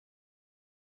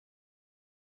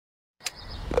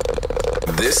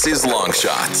This is Long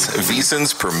Shots,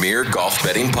 VSiN's premier golf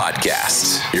betting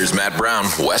podcast. Here's Matt Brown,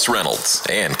 Wes Reynolds,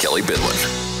 and Kelley Bydlon.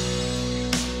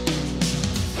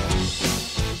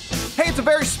 Hey, it's a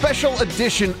very special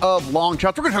edition of Long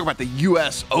Shots. We're going to talk about the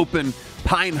U.S. Open,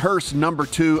 Pinehurst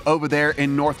 #2 over there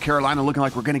in North Carolina, looking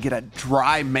like we're going to get a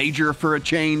dry major for a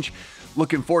change.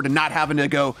 Looking forward to not having to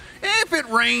go if it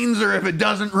rains or if it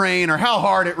doesn't rain or how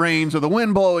hard it rains or the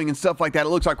wind blowing and stuff like that. It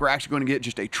looks like we're actually going to get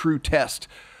just a true test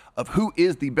of who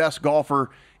is the best golfer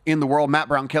in the world. Matt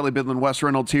Brown, Kelley Bydlon, Wes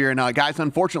Reynolds here. And guys,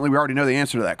 unfortunately, we already know the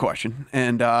answer to that question.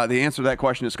 And the answer to that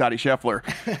question is Scottie Scheffler.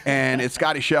 And it's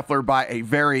Scottie Scheffler by a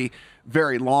very,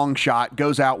 very long shot.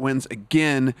 Goes out, wins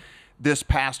again this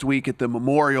past week at the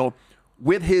Memorial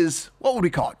with his, what would we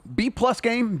call it, B-plus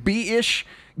game, B-ish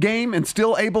game, and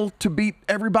still able to beat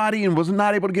everybody and was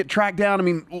not able to get tracked down. I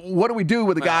mean, what do we do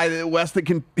with a guy, Wes, that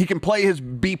can play his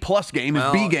B-plus game,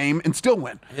 his B game, and still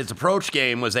win? His approach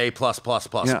game was A+++++, gaining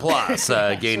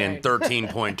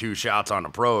 13.2 shots on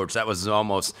approach. That was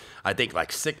almost, I think,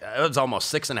 it was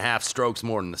almost 6.5 strokes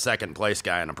more than the second place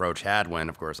guy on approach had when,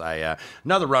 of course,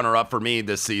 another runner-up for me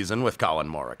this season with Collin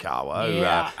Morikawa,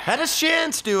 who had his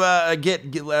chance to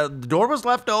the door was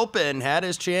left open, had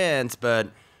his chance, but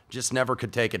just never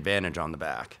could take advantage on the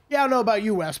back. Yeah, I don't know about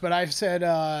you, Wes, but I've said,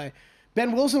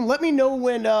 Ben Wilson, let me know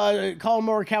when Collin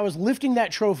Morikawa is lifting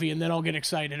that trophy, and then I'll get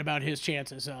excited about his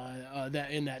chances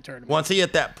in that tournament. Once he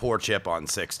hit that poor chip on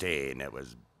 16, it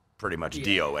was pretty much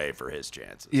DOA for his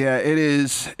chances. Yeah, it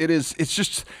is. It's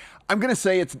just, I'm going to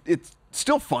say it's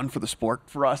still fun for the sport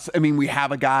for us. I mean, we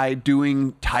have a guy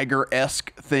doing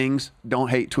Tiger-esque things. Don't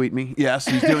hate tweet me. Yes,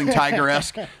 he's doing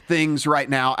Tiger-esque things right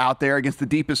now out there against the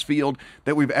deepest field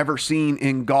that we've ever seen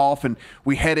in golf. And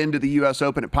we head into the U.S.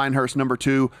 Open at Pinehurst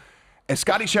 #2. As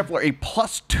Scottie Scheffler, a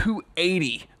plus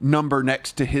 280 number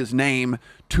next to his name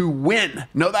to win.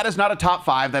 No, that is not a top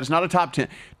 5. That is not a top 10.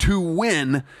 To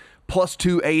win, plus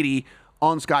 280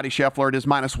 on Scottie Scheffler. It is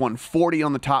minus 140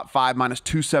 on the top 5, minus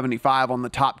 275 on the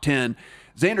top 10.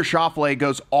 Xander Schauffele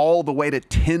goes all the way to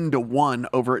 10-1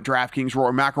 over at DraftKings.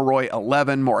 Rory McIlroy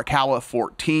 11, Morikawa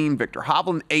 14, Victor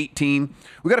Hovland 18.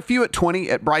 We got a few at 20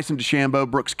 at Bryson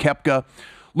DeChambeau, Brooks Koepka.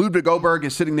 Ludwig Oberg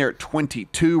is sitting there at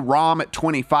 22, Rahm at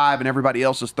 25, and everybody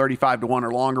else is 35-1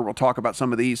 or longer. We'll talk about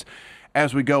some of these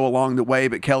as we go along the way.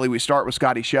 But Kelley, we start with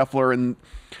Scottie Scheffler, and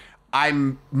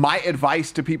my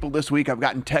advice to people this week, I've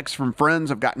gotten texts from friends,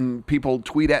 I've gotten people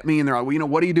tweet at me, and they're like, well,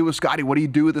 what do you do with Scottie? What do you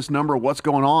do with this number? What's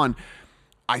going on?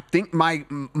 I think my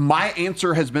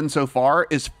answer has been so far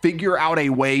is figure out a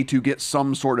way to get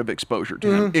some sort of exposure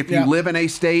to him. If you live in a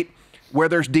state where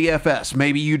there's DFS,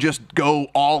 maybe you just go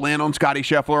all in on Scottie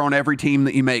Scheffler on every team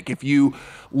that you make. If you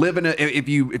live in if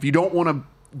you don't want to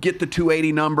get the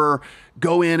 280 number,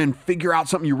 go in and figure out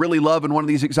something you really love in one of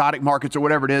these exotic markets or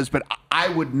whatever it is. But I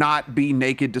would not be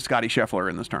naked to Scottie Scheffler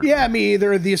in this tournament. Yeah, me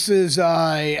either. This is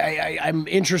I'm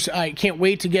interested. I can't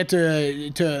wait to get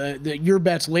to your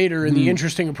bets later and the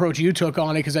interesting approach you took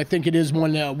on it, because I think it is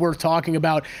one worth talking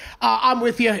about. I'm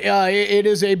with you. It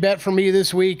is a bet for me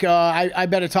this week. I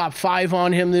bet a top 5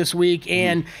 on him this week.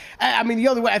 And I mean, the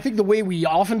other way, I think the way we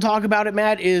often talk about it,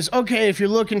 Matt, is okay, if you're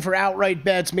looking for outright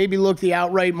bets, maybe look the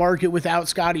outright market without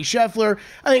Scottie Scheffler.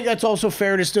 I think that's also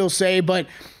fair to still say, but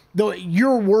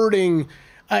your wording,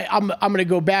 I'm going to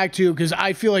go back to, because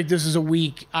I feel like this is a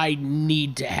week I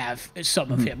need to have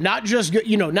some of him. Not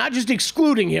just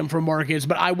excluding him from markets,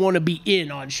 but I want to be in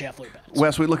on Scheffler bets.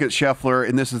 Wes, we look at Scheffler,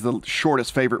 and this is the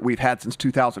shortest favorite we've had since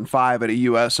 2005 at a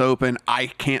U.S. Open. I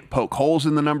can't poke holes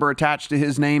in the number attached to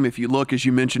his name. If you look, as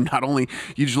you mentioned, not only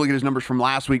you just look at his numbers from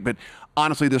last week, but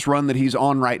honestly, this run that he's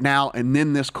on right now, and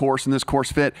then this course and this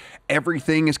course fit,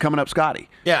 everything is coming up Scottie.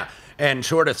 Yeah. And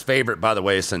shortest favorite, by the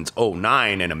way, since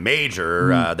 09 in a major,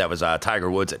 that was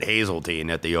Tiger Woods at Hazeltine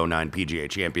at the 09 PGA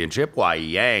Championship. Wai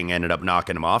Yang ended up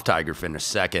knocking him off. Tiger finished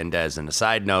second, as in a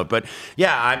side note. But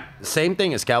yeah, same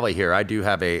thing as Kelley here. I do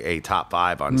have a top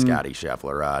 5 on Scottie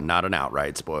Scheffler. Not an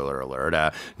outright, spoiler alert.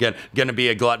 Going to be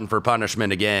a glutton for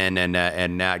punishment again,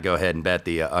 and not go ahead and bet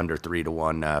the under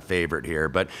 3-1 favorite here.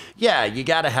 But yeah, you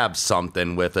got to have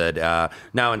something with it.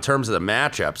 Now, in terms of the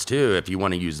matchups too, if you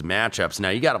want to use the matchups, now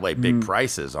you got to play big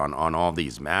prices on all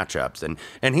these matchups,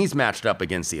 and he's matched up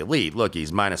against the elite. Look,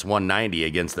 he's minus 190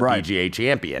 against the PGA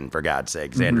champion, for God's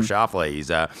sake, Xander Schauffele. He's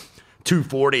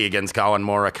 240 against Collin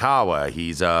Morikawa.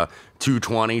 He's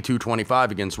 220,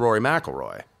 225 against Rory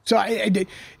McIlroy. So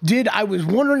I was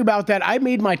wondering about that. I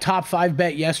made my top 5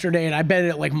 bet yesterday, and I bet it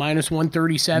at like minus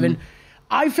 137.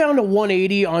 I found a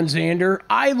 180 on Xander.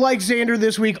 I like Xander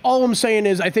this week. All I'm saying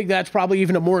is I think that's probably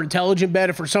even a more intelligent bet.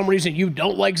 If for some reason you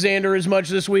don't like Xander as much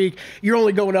this week, you're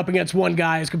only going up against one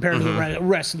guy as compared to the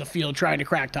rest of the field trying to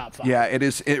crack top 5. Yeah, it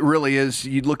is. It really is.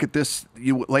 You look at this,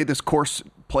 you lay this course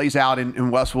plays out, and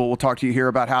Wes we'll talk to you here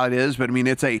about how it is, but I mean,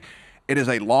 it is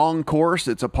a long course.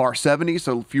 It's a par 70,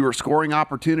 so fewer scoring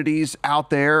opportunities out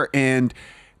there, and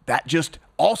that just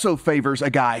also favors a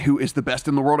guy who is the best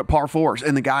in the world at par 4s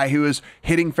and the guy who is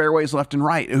hitting fairways left and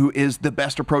right, who is the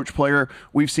best approach player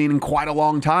we've seen in quite a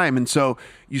long time. And so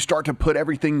you start to put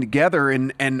everything together,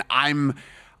 and I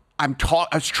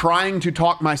was trying to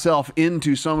talk myself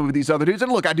into some of these other dudes.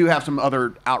 And look, I do have some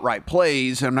other outright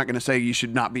plays. I'm not going to say you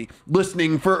should not be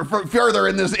listening for further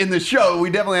in this show.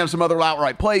 We definitely have some other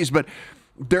outright plays, but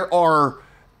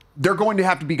they're going to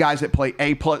have to be guys that play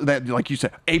A plus, that, like you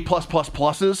said, A plus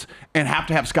pluses, and have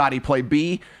to have Scottie play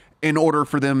B in order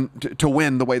for them to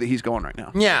win the way that he's going right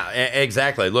now. Yeah,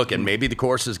 exactly. Look, and maybe the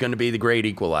course is going to be the great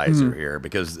equalizer here,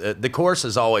 because the course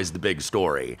is always the big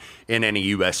story in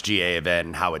any USGA event,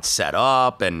 and how it's set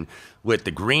up, and with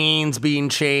the greens being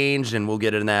changed, and we'll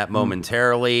get into that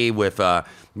momentarily, with the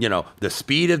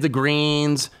speed of the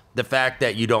greens, the fact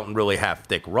that you don't really have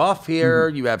thick rough here,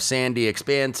 you have sandy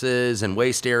expanses and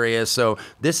waste areas. So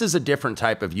this is a different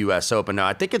type of U.S. Open. Now,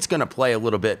 I think it's going to play a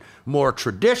little bit more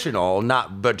traditional,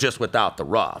 but just without the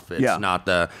rough. It's not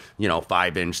the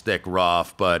 5-inch thick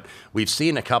rough, but we've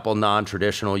seen a couple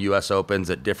non-traditional U.S. Opens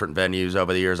at different venues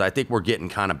over the years. I think we're getting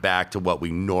kind of back to what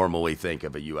we normally think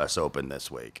of a U.S. Open this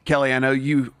week. Kelley, I know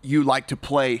you like to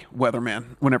play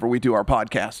weatherman whenever we do our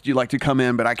podcast. You like to come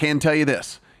in, but I can tell you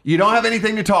this. You don't have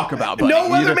anything to talk about, buddy. No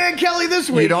weatherman Kelley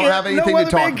this week. You don't have anything to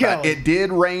talk about. Kelley. It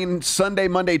did rain Sunday,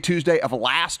 Monday, Tuesday of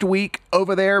last week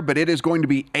over there, but it is going to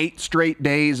be 8 straight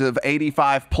days of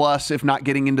 85 plus, if not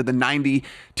getting into the 90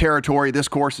 territory. This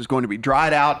course is going to be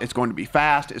dried out. It's going to be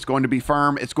fast. It's going to be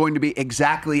firm. It's going to be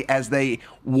exactly as they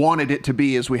wanted it to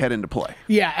be as we head into play.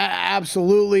 Yeah,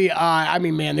 absolutely. I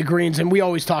mean, man, the greens, and we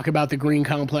always talk about the green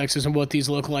complexes and what these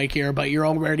look like here, but you're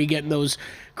already getting those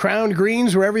crowned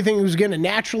greens where everything is going to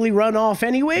naturally run off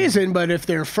anyways, but if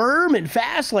they're firm and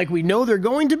fast like we know they're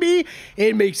going to be,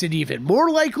 it makes it even more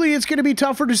likely it's going to be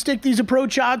tougher to stick these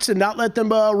approach shots and not let them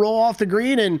roll off the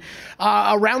green, and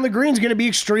around the green is going to be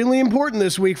extremely important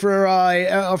this week for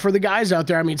the guys out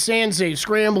there. I mean, sand safe,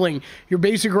 scrambling, your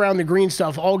basic around the green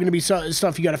stuff, all going to be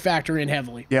stuff you got to factor in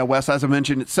heavily. Yeah, Wes, as I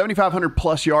mentioned, it's 7,500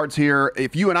 plus yards here.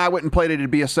 If you and I went and played it, it'd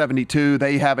be a 72.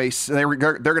 They're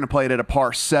going to play it at a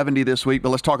par 70 this week, but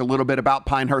let's talk a little bit about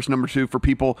Pinehurst number 2 for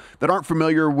people that aren't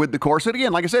familiar with the course. And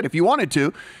again, like I said, if you wanted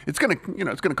to, it's going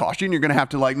to cost you, and you're going to have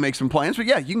to make some plans, but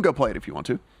yeah, you can go play it if you want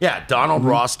to. Yeah, Donald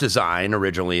Ross design,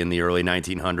 originally in the early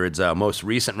 1900s. Most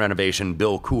recent renovation,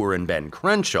 Bill Coore and Ben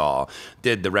Crenshaw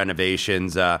did the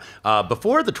renovations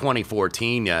before the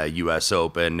 2014 U.S.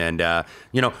 Open, and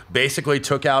basically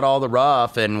took out all the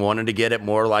rough and wanted to get it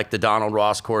more like the Donald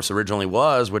Ross course originally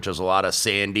was, which is a lot of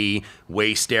sandy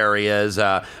waste areas.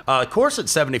 Course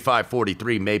at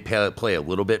 75-43 may play a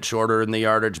little bit shorter in the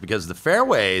yardage, because the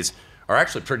fairways are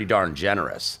actually pretty darn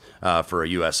generous for a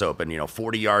U.S. Open.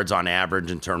 40 yards on average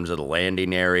in terms of the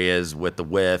landing areas with the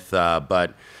width,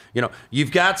 but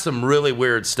you've got some really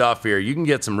weird stuff here. You can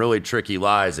get some really tricky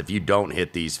lies if you don't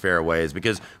hit these fairways,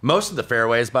 because most of the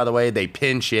fairways, by the way, they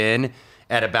pinch in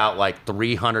at about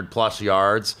 300 plus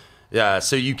yards.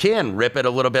 So you can rip it a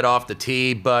little bit off the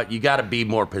tee, but you got to be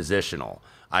more positional,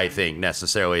 I think,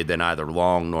 necessarily than either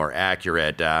long nor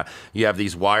accurate. You have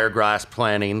these wiregrass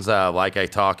plantings, like I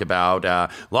talk about. A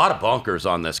lot of bunkers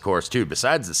on this course, too.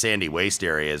 Besides the sandy waste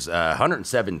areas,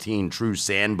 117 true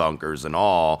sand bunkers in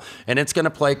all. And it's going to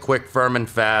play quick, firm, and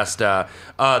fast.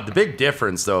 The big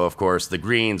difference, though, of course, the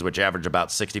greens, which average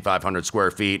about 6,500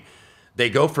 square feet, they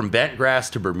go from bent grass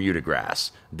to Bermuda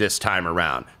grass this time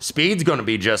around. Speed's going to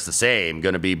be just the same,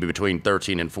 going to be between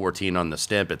 13 and 14 on the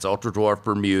stimp. It's Ultra Dwarf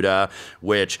Bermuda,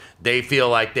 which they feel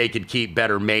like they could keep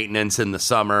better maintenance in the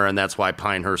summer, and that's why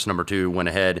Pinehurst number 2 went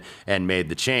ahead and made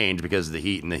the change, because of the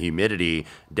heat and the humidity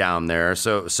down there.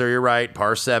 So you're right,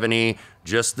 par 70,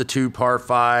 just the 2 par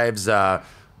 5s,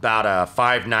 about a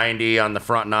 590 on the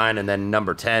front 9, and then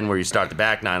number 10, where you start the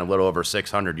back 9, a little over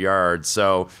 600 yards.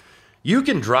 So you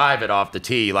can drive it off the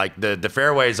tee. The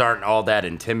fairways aren't all that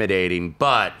intimidating,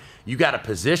 but you got to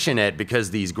position it,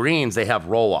 because these greens, they have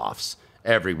roll-offs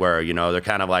everywhere. They're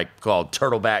kind of called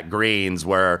turtleback greens,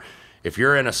 where if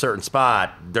you're in a certain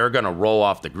spot, they're going to roll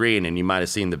off the green. And you might have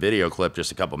seen the video clip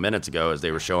just a couple minutes ago as they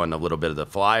were showing a little bit of the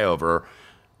flyover.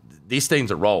 These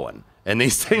things are rolling. And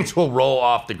these things will roll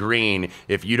off the green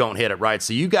if you don't hit it right.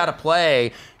 So you got to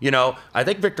play, I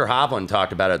think Victor Hovland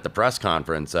talked about it at the press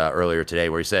conference earlier today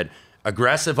where he said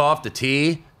aggressive off the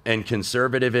tee and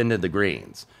conservative into the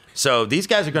greens. So these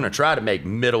guys are going to try to make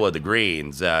middle of the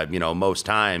greens, most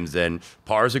times, and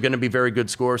pars are going to be very good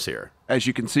scores here. As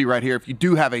you can see right here, if you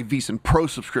do have a VSiN Pro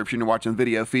subscription, you're watching the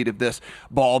video feed of this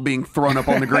ball being thrown up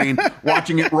on the green,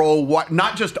 watching it roll,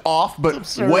 not just off,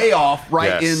 but way off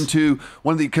into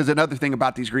one of the, because another thing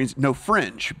about these greens, no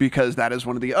fringe, because that is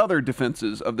one of the other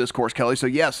defenses of this course, Kelley. So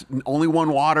yes, only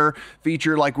one water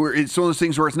feature. It's one of those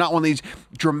things where it's not one of these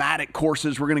dramatic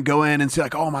courses we're going to go in and say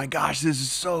like, oh my gosh, this is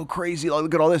so crazy.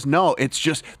 Look at all this. No, it's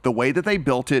just the way that they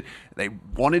built it. They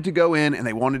wanted to go in and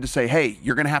they wanted to say, hey,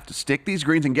 you're going to have to stick these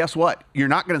greens. And guess what? You're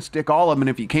not going to stick all of them. And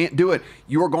if you can't do it,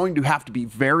 you are going to have to be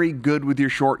very good with your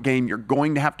short game. You're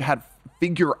going to have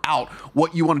figure out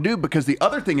what you want to do, because the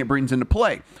other thing it brings into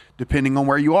play, depending on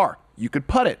where you are, you could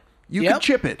putt it. You could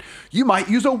chip it. You might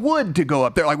use a wood to go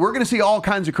up there. Like, we're going to see all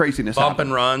kinds of craziness. Bump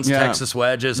and runs, Texas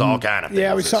wedges, all kind of things.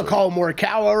 Yeah, we saw Colin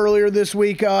Morikawa earlier this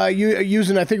week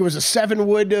using, I think it was a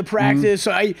 7-wood practice.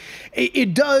 So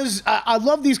I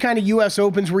love these kind of U.S.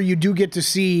 Opens where you do get to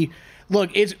see. Look,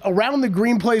 it's around the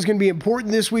green play is going to be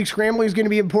important this week. Scrambling is going to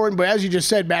be important. But as you just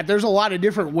said, Matt, there's a lot of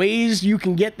different ways you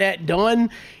can get that done.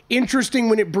 Interesting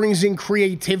when it brings in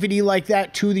creativity like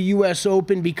that to the U.S.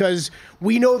 Open, because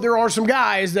we know there are some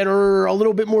guys that are a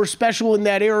little bit more special in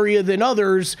that area than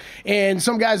others, and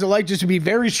some guys that like just to be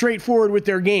very straightforward with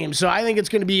their game. So I think it's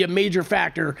going to be a major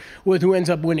factor with who ends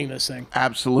up winning this thing.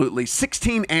 Absolutely.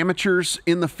 16 amateurs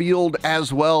in the field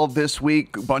as well this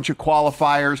week, a bunch of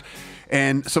qualifiers.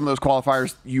 And some of those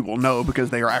qualifiers you will know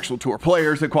because they are actual tour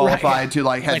players that qualified to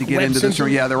had to get into this.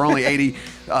 Yeah, there were only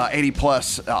 80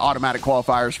 plus automatic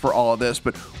qualifiers for all of this.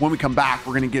 But when we come back,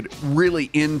 we're going to get really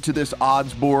into this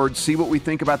odds board, see what we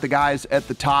think about the guys at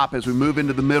the top as we move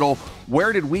into the middle.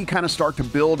 Where did we kind of start to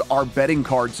build our betting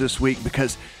cards this week?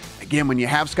 Because, again, when you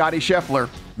have Scottie Scheffler,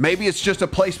 maybe it's just a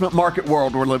placement market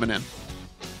world we're living in.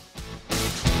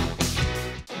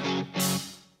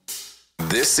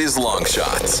 This is Long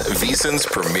Shots, VSiN's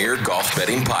premier golf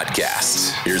betting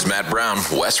podcast. Here's Matt Brown,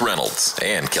 Wes Reynolds,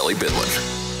 and Kelley Bydlon.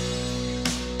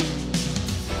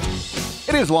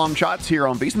 It is Long Shots here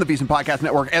on VSiN, the VSiN Podcast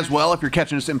Network as well, if you're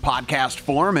catching us in podcast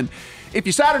form. And if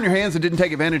you sat on your hands and didn't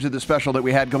take advantage of the special that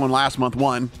we had going last month,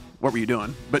 one, what were you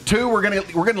doing? But two, we're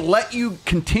gonna let you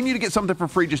continue to get something for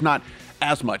free, just not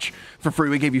as much for free.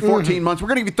 We gave you 14 months. We're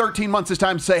gonna give you 13 months this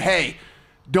time to say, hey,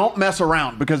 don't mess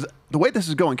around, because the way this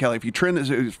is going, Kelley, if you trend this,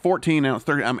 it was 14, now it's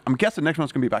 30. I'm guessing next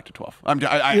month's going to be back to 12.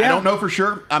 I don't know for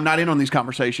sure. I'm not in on these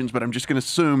conversations, but I'm just going to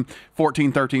assume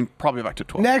 14, 13, probably back to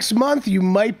 12. Next month, you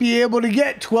might be able to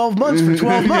get 12 months for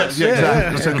 12 months. Yeah,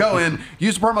 exactly. So go in,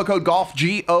 use the promo code GOLF,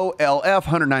 GOLF,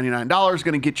 $199.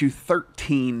 Going to get you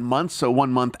 13 months, so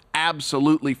 1 month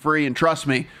absolutely free. And trust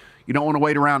me, you don't want to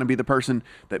wait around and be the person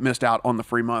that missed out on the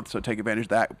free month, so take advantage of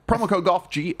that. Promo code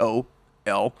GOLF,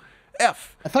 GOLF.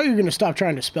 I thought you were going to stop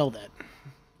trying to spell that.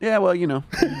 Yeah, well,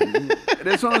 it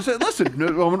is what I said. Listen,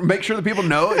 I want to make sure that people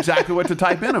know exactly what to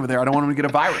type in over there. I don't want them to get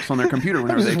a virus on their computer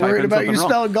whenever they type in something wrong. I'm just worried about you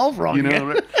spelling golf wrong.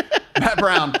 Matt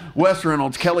Brown, Wes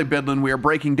Reynolds, Kelley Bydlon. We are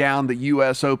breaking down the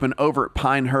U.S. Open over at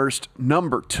Pinehurst,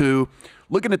 number 2.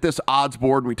 Looking at this odds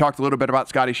board, we talked a little bit about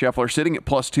Scottie Scheffler sitting at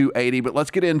plus 280, but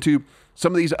let's get into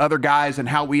some of these other guys and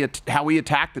how we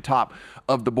attack the top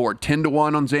of the board.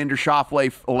 10-1 on Xander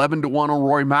Schauffele, 11-1 on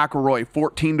Rory McIlroy,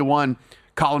 14-1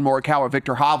 Colin Morikawa,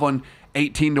 Victor Hovland,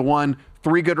 18-1.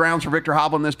 3 good rounds for Victor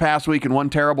Hovland this past week and 1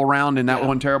 terrible round, and that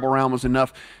one terrible round was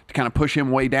enough to kind of push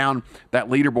him way down that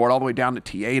leaderboard, all the way down to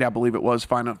T8, I believe it was,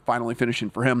 finally finishing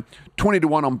for him.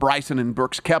 20-1 on Bryson and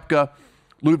Brooks Koepka.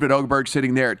 Ludwig Åberg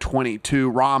sitting there at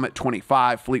 22, Rahm at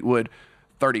 25, Fleetwood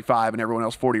 35, and everyone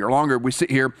else 40 or longer. We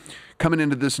sit here coming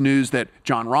into this news that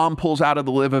Jon Rahm pulls out of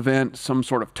the live event, some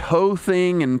sort of toe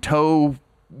thing, and toe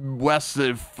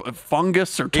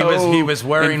fungus or toe he was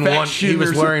wearing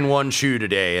infection one shoe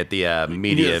today at the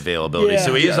media availability.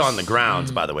 So he is on the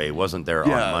grounds, by the way. He wasn't there on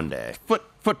Monday.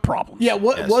 Foot problems. Yeah,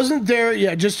 wasn't there?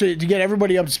 Yeah, just to get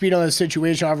everybody up to speed on the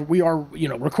situation. We are,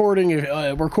 recording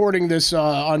this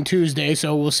on Tuesday,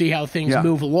 so we'll see how things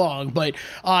move along. But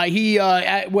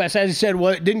Wes, as he said,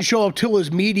 didn't show up till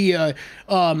his media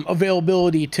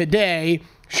availability today.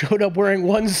 Showed up wearing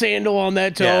 1 sandal on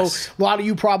that toe. Yes. A lot of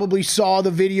you probably saw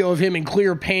the video of him in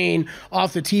clear pain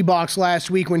off the tee box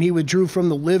last week when he withdrew from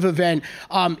the live event.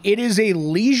 It is a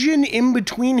lesion in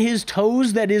between his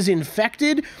toes that is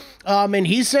infected. And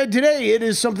he said today it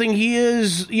is something he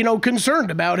is,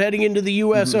 concerned about heading into the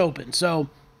U.S. Open. So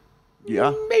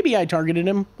Yeah. Maybe I targeted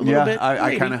him a little bit.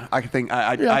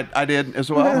 I did as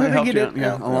well. I It helped think you you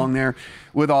out, did. along there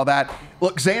with all that.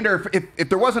 Look, Xander, if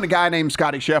there wasn't a guy named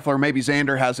Scottie Scheffler, maybe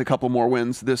Xander has a couple more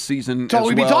wins this season That's all as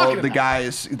we'd be well. talking The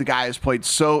about. guy has played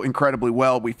so incredibly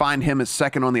well. We find him as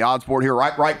second on the odds board here,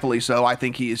 rightfully so. I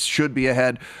think he should be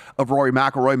ahead of Rory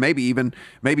McIlroy, maybe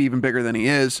even bigger than he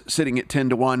is, sitting at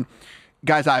 10-1.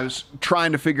 Guys, I was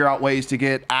trying to figure out ways to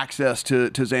get access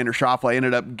to Xander Schauffele. I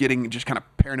ended up just kind of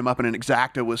pairing him up in an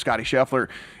exacta with Scottie Scheffler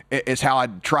is how I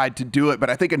tried to do it.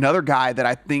 But I think another guy that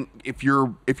I think if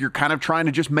you're kind of trying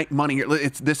to just make money here,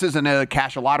 this isn't a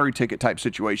cash a lottery ticket type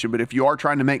situation, but if you are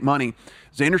trying to make money,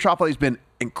 Xander Schauffele has been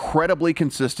incredibly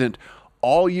consistent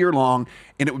all year long,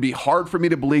 and it would be hard for me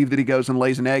to believe that he goes and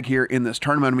lays an egg here in this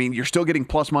tournament. I mean, you're still getting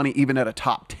plus money even at a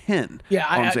top 10 on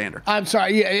Xander. I'm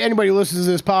sorry. Yeah, anybody who listens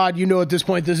to this pod, at this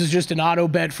point, this is just an auto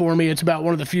bet for me. It's about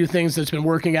one of the few things that's been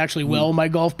working actually well in my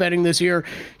golf betting this year.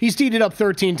 He's teed it up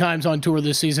 13 times on tour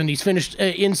this season. He's finished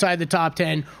inside the top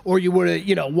 10, or you would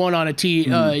have, won on a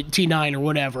T9 or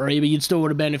whatever. Maybe you'd still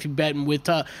would have been if you bet with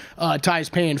ties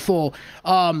paying full.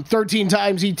 13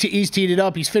 times he's teed it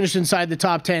up. He's finished inside the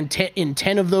top 10 in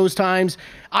 10 of those times.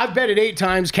 I've bet it 8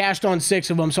 times, cashed on 6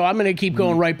 of them, so I'm going to keep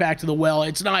going right back to the well.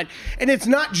 It's not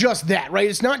just that, right?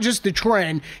 It's not just the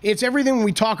trend. It's everything when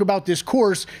we talk about this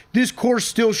course. This course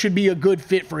still should be a good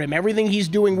fit for him. Everything he's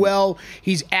doing well.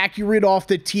 He's accurate off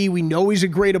the tee. We know he's a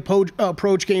great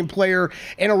approach game player,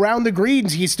 and around the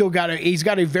greens, he's got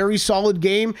a very solid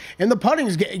game, and the putting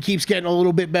keeps getting a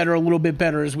little bit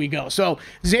better as we go. So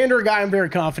Xander, a guy I'm very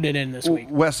confident in this week.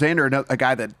 Wes Xander, a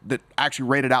guy that actually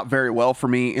rated out very well for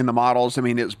me in the models. I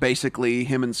mean, it was basically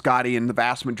him and Scottie in the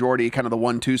vast majority, kind of the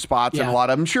 1-2 spots, and a lot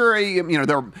of them. Sure,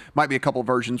 there might be a couple of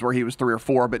versions where he was 3 or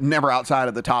 4, but never outside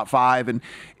of the top 5. And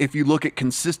if you look at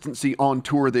consistency on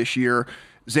tour this year,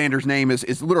 Xander's name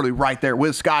is literally right there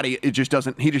with Scottie. He just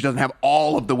doesn't have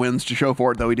all of the wins to show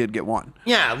for it, though he did get one.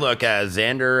 Yeah, look,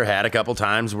 Xander had a couple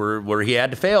times where he had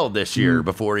to fail this year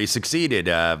before he succeeded.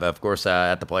 Of course,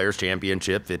 at the Players'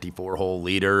 Championship, 54-hole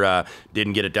leader,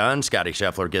 didn't get it done. Scottie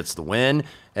Scheffler gets the win,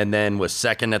 and then was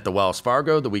second at the Wells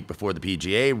Fargo the week before the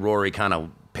PGA. Rory kind of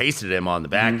pasted him on the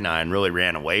back nine, really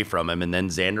ran away from him, and then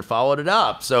Xander followed it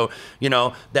up. So,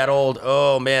 that old,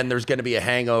 oh man, there's going to be a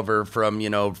hangover from,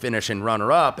 finishing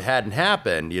runner-up hadn't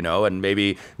happened, and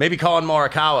maybe Colin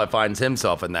Morikawa finds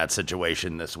himself in that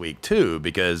situation this week too,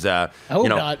 because,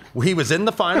 not. he was in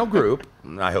the final group.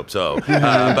 I hope so.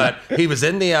 But he was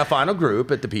in the final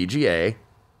group at the PGA,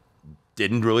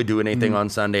 didn't really do anything on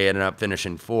Sunday, ended up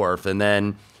finishing 4th, and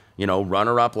then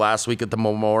runner-up last week at the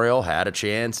Memorial, had a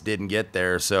chance, didn't get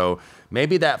there. So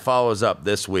maybe that follows up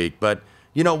this week. But,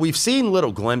 we've seen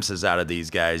little glimpses out of these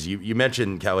guys. You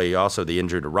mentioned, Kelley, also the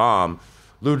injury to Rahm.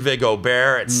 Ludwig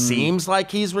Aubert, it seems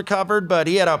like he's recovered, but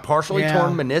he had a partially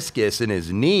torn meniscus in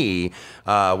his knee,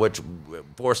 which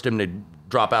forced him to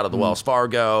drop out of the Wells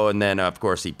Fargo. And then, of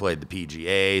course, he played the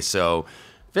PGA. So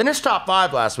finished top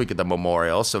 5 last week at the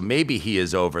Memorial. So maybe he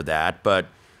is over that. But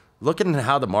looking at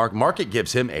how the market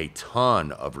gives him a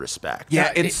ton of respect.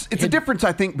 Yeah, it's a difference,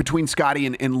 I think, between Scottie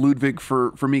and Ludwig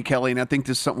for me, Kelley, and I think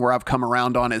this is something where I've come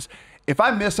around on is if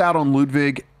I miss out on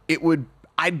Ludwig,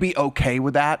 I'd be okay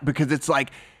with that, because it's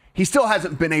like he still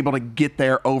hasn't been able to get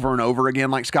there over and over again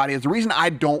like Scottie is. The reason I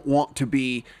don't want to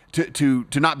be to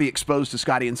not be exposed to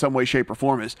Scottie in some way, shape, or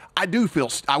form is I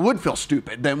would feel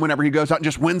stupid then whenever he goes out and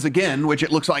just wins again, which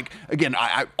it looks like, again,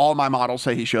 all my models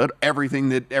say he should. Everything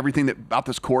that about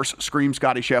this course screams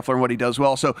Scottie Scheffler and what he does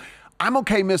well. So I'm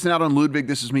okay missing out on Ludwig.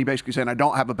 This is me basically saying I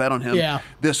don't have a bet on him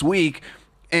this week.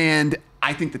 And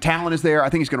I think the talent is there. I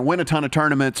think he's going to win a ton of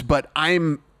tournaments, but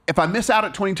if I miss out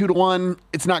at 22-1,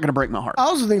 it's not going to break my heart. I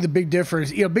also think the big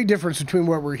difference between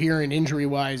what we're hearing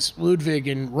injury-wise, Ludwig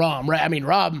and Rahm, right? I mean,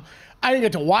 Rahm, I didn't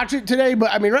get to watch it today,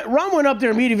 but I mean, Rahm went up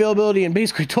there in media availability and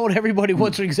basically told everybody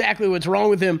exactly what's wrong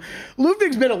with him.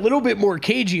 Ludwig's been a little bit more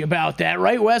cagey about that,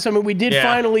 right, Wes? I mean, we did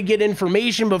finally get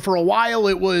information, but for a while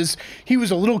he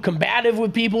was a little combative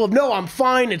with people of, no, I'm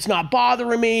fine, it's not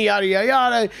bothering me, yada, yada,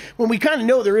 yada. When we kind of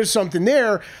know there is something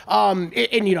there, and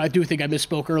I do think I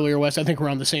misspoke earlier, Wes. I think we're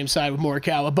on the same side with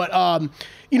Morikawa. But,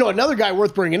 another guy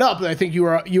worth bringing up that I think you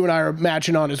and I are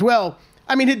matching on as well,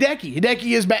 I mean, Hideki.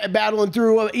 Hideki is battling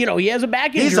through, he has a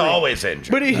back injury. He's always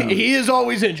injured. But he is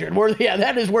always injured.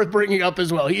 That is worth bringing up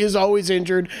as well. He is always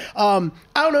injured. I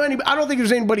don't think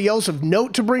there's anybody else of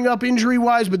note to bring up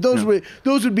injury-wise, but those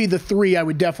would be the 3 I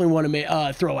would definitely want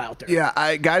to throw out there.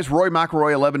 Yeah, guys, Rory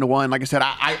McIlroy 11-1. Like I said,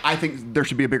 I think there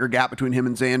should be a bigger gap between him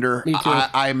and Xander. Me too.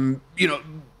 I'm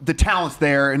the talent's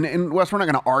there, and Wes, we're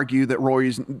not going to argue that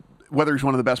Rory's whether he's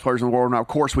one of the best players in the world. Now, of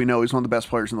course, we know he's one of the best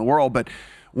players in the world, but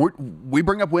we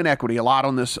bring up win equity a lot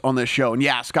on this show. And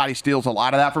yeah, Scottie steals a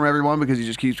lot of that from everyone because he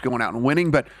just keeps going out and winning.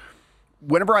 But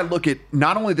whenever I look at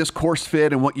not only this course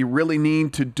fit and what you really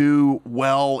need to do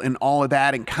well and all of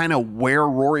that and kind of where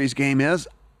Rory's game is,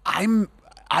 I'm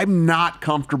not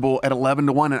comfortable at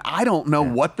 11-1, and I don't know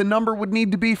what the number would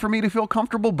need to be for me to feel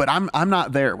comfortable, but I'm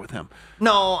not there with him.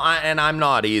 No, I'm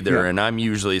not either, and I'm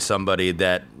usually somebody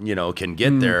that can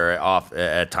get there off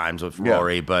at times with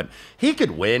Rory, but he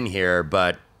could win here,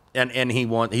 but. And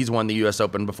he's won the U.S.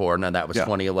 Open before. Now, that was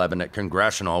 2011 at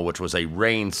Congressional, which was a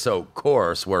rain-soaked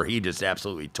course where he just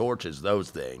absolutely torches those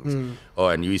things. Oh,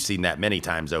 and you've seen that many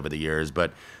times over the years.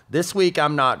 But this week,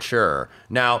 I'm not sure.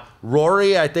 Now,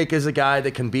 Rory, I think, is a guy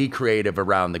that can be creative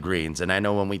around the greens. And I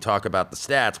know when we talk about the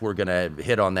stats, we're going to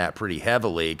hit on that pretty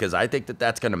heavily because I think that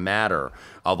that's going to matter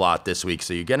a lot this week.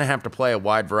 So you're going to have to play a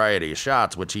wide variety of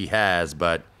shots, which he has,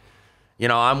 but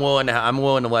I'm willing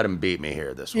to let him beat me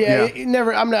here this week. Yeah,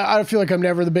 I feel like I'm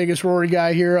never the biggest Rory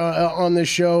guy here on this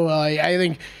show. I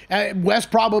think Wes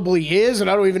probably is,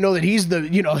 and I don't even know that he's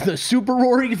the super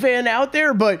Rory fan out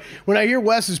there. But when I hear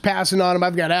Wes is passing on him,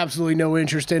 I've got absolutely no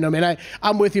interest in him. And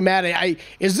I'm with you, Matt.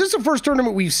 Is this the first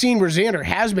tournament we've seen where Xander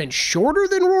has been shorter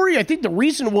than Rory? I think the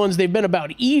recent ones they've been about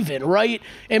even, right?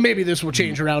 And maybe this will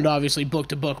change around. Obviously, book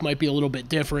to book might be a little bit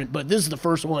different, but this is the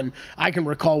first one I can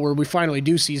recall where we finally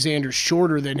do see Xander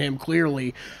shorter than him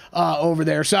clearly over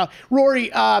there. So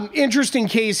Rory, interesting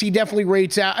case. He definitely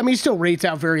rates out. I mean, he still rates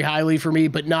out very highly for me,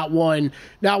 but not one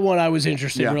I was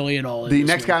interested really at all. The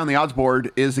next guy on the odds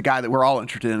board is the guy that we're all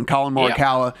interested in, Collin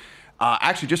Morikawa.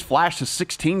 Actually just flashed to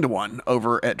 16-1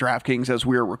 over at DraftKings as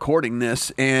we are recording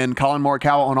this, and Collin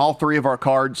Morikawa on all three of our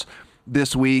cards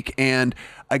this week, and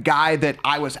a guy that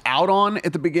I was out on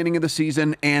at the beginning of the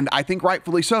season, and I think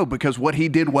rightfully so, because what he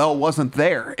did well wasn't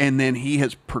there, and then he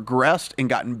has progressed and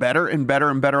gotten better and better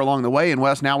and better along the way. And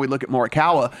Wes, now we look at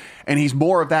Morikawa, and he's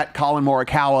more of that Collin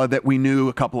Morikawa that we knew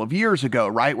a couple of years ago,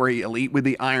 right, where he elite with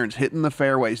the irons, hitting the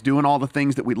fairways, doing all the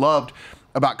things that we loved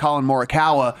about Collin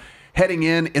Morikawa. Heading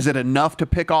in, is it enough to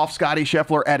pick off Scottie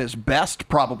Scheffler at his best?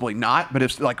 Probably not.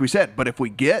 But like we said, if we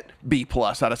get B+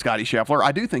 out of Scottie Scheffler,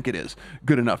 I do think it is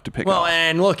good enough to pick off. Well,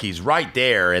 and look, he's right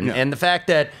there. And the fact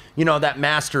that, that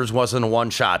Masters wasn't a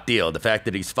one-shot deal, the fact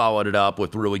that he's followed it up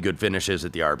with really good finishes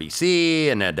at the RBC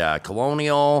and at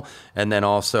Colonial, and then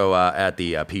also at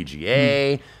the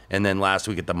PGA, and then last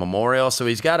week at the Memorial. So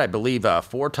he's got, I believe,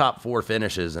 4 top 4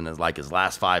 finishes in his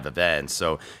last 5 events.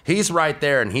 So he's right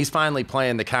there, and he's finally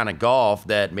playing the kind of golf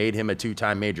that made him a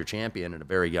 2-time major champion at a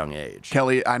very young age.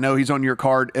 Kelly, I know he's on your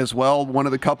card as well, one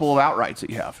of the couple of outrights that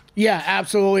you have. Yeah,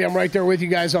 absolutely. I'm right there with you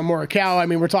guys on Morikawa. I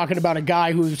mean, we're talking about a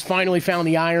guy who's finally found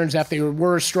the irons after they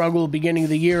were a struggle at the beginning of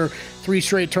the year. 3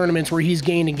 straight tournaments where he's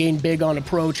gained big on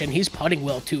approach, and he's putting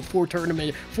well, too. 4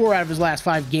 out of his last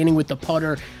 5 gaining with the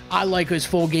putter. I like his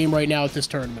full game right now at this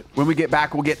tournament. When we get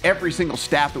back, we'll get every single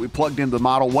stat that we plugged into the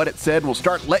model, what it said, and we'll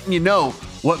start letting you know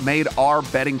what made our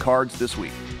betting cards this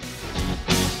week.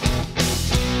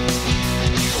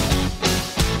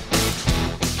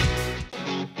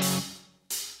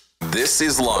 This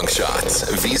is Long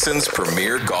Shots, VSiN's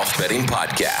premier golf betting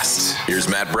podcast. Here's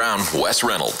Matt Brown, Wes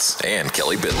Reynolds, and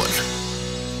Kelley Bydlon.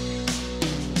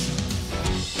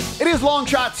 It is Long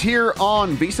Shots here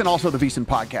on VSiN, also the VSiN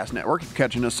Podcast Network, if you're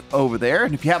catching us over there.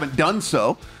 And if you haven't done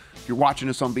so, if you're watching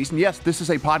us on VSiN, yes, this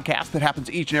is a podcast that happens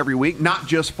each and every week, not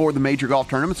just for the major golf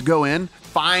tournaments. Go in,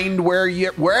 find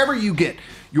wherever you get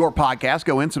your podcast.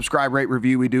 Go in, subscribe, rate,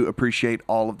 review. We do appreciate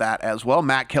all of that as well.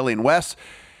 Matt, Kelly, and Wes.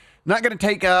 Not going to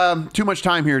take too much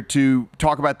time here to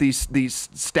talk about these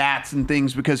stats and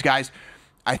things because, guys,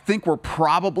 I think we're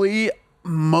probably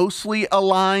mostly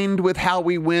aligned with how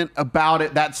we went about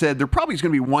it. That said, there probably is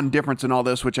going to be one difference in all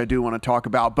this, which I do want to talk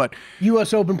about. But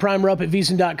U.S. Open primer up at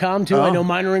VSiN.com, too. I know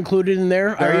mine are included in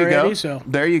there already. You go. So.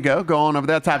 There you go. Go on over.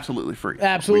 That's absolutely free.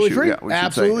 Absolutely free.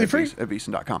 Absolutely free. At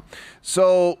VSiN.com.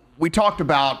 So we talked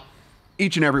about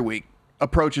each and every week,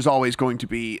 approach is always going to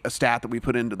be a stat that we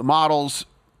put into the models.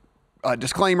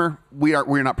 Disclaimer,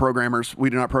 we're not programmers.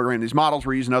 We do not program these models.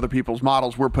 We're using other people's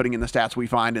models. We're putting in the stats we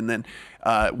find and then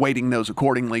weighting those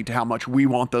accordingly to how much we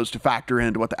want those to factor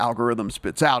into what the algorithm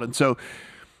spits out. And so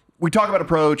we talk about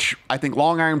approach. I think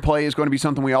long iron play is going to be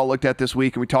something we all looked at this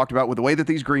week, and we talked about with the way that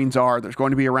these greens are, there's going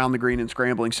to be around the green and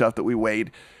scrambling stuff that we weighed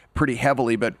pretty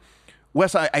heavily. But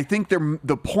Wes, I think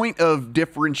the point of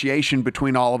differentiation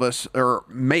between all of us, or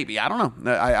maybe, I don't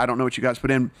know. I don't know what you guys put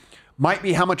in, might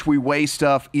be how much we weigh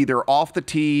stuff either off the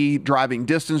tee, driving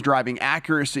distance, driving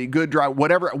accuracy, good drive,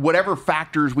 whatever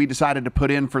factors we decided to put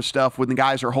in for stuff when the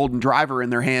guys are holding driver in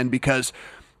their hand, because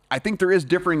I think there is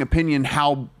differing opinion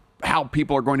how how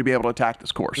people are going to be able to attack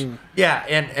this course. Yeah,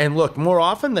 and look, more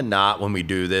often than not when we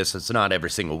do this, it's not every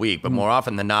single week, but more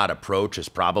often than not, approach is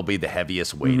probably the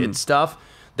heaviest weighted stuff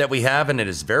that we have, and it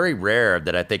is very rare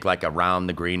that I think like around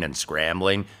the green and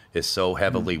scrambling is so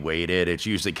heavily weighted. It's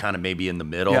usually kind of maybe in the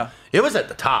middle. Yeah. It was at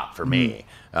the top for me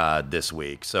this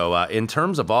week. So in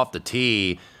terms of off the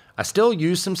tee, I still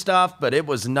use some stuff, but it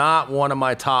was not one of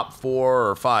my top 4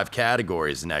 or 5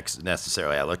 categories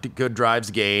necessarily. I looked at good drives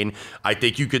gain. I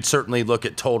think you could certainly look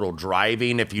at total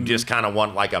driving if you just kind of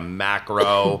want like a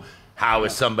macro. How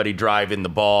is somebody driving the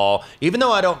ball? Even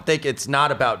though I don't think it's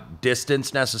not about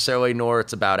distance necessarily, nor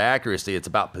it's about accuracy, it's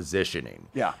about positioning.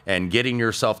 Yeah. And getting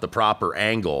yourself the proper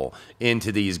angle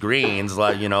into these greens.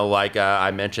 Like,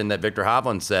 I mentioned that Victor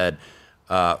Hovland said,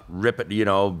 rip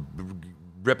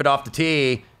it off the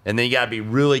tee. And then you got to be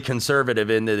really conservative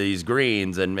into these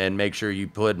greens and make sure you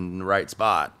put in the right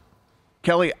spot.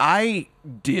 Kelley, I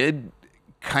did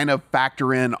kind of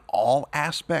factor in all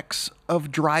aspects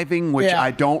of driving, which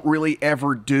I don't really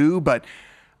ever do, but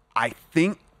I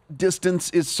think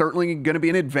distance is certainly going to be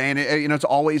an advantage. It's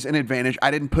always an advantage. I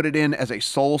didn't put it in as a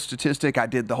sole statistic. I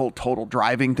did the whole total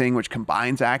driving thing, which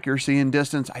combines accuracy and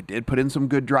distance. I did put in some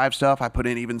good drive stuff. I put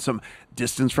in even some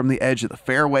distance from the edge of the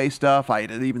fairway stuff. I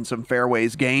did even some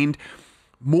fairways gained,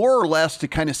 more or less to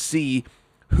kind of see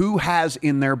who has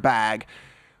in their bag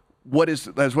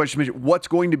what's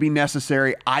going to be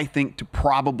necessary, I think, to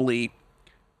probably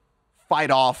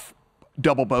fight off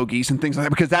double bogeys and things like that,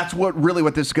 because that's what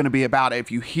this is going to be about.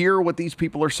 If you hear what these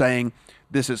people are saying,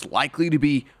 this is likely to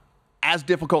be as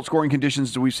difficult scoring conditions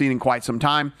as we've seen in quite some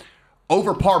time.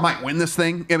 Over par might win this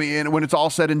thing, when it's all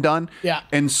said and done. Yeah.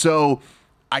 And so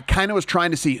I kind of was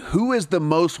trying to see who is the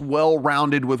most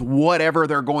well-rounded with whatever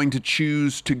they're going to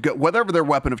choose to go, whatever their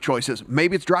weapon of choice is.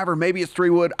 Maybe it's driver, maybe it's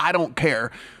 3-wood. I don't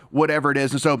care, whatever it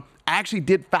is. And so I actually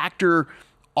did factor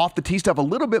off the tee stuff a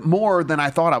little bit more than I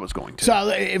thought I was going to.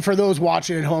 So for those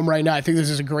watching at home right now, I think this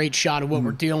is a great shot of what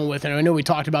we're dealing with. And I know we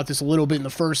talked about this a little bit in the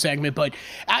first segment, but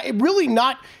really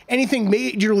not anything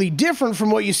majorly different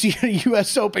from what you see at a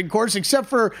U.S. Open course, except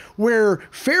for where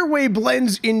fairway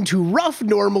blends into rough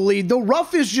normally. The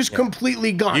rough is just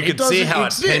completely gone. You can see how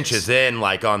it pinches in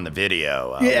like on the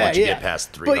video once you get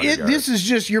past 300 yards. This is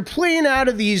just, you're playing out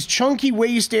of these chunky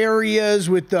waste areas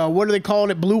with, what are they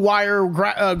calling it? Blue wire,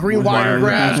 green wire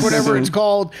grass. Whatever it's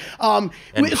called. And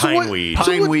pine weeds.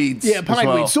 Pine weeds. Yeah, pine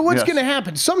well. weeds. So what's going to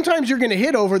happen? Sometimes you're going to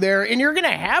hit over there and you're going to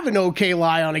have an okay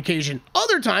lie on occasion.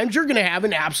 Other times you're going to have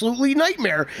an absolutely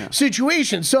nightmare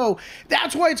situation. So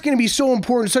that's why it's going to be so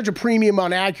important, such a premium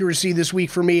on accuracy this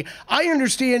week for me. I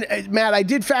understand, Matt, I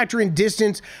did factor in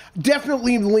distance.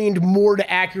 Definitely leaned more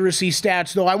to accuracy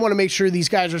stats, though. I want to make sure these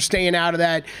guys are staying out of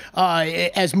that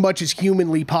as much as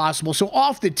humanly possible. So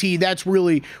off the tee, that's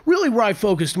really where I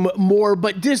focused more.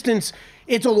 But distance,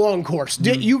 it's a long course.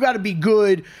 You got to be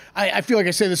good. I feel like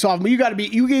I say this often, but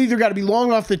you either got to be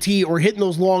long off the tee or hitting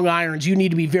those long irons. You need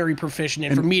to be very proficient,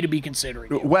 and for me to be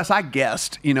considering you. Wes, I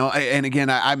guessed, and again,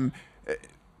 I'm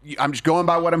just going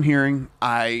by what I'm hearing.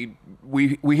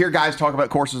 We hear guys talk about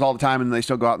courses all the time, and they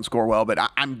still go out and score well. But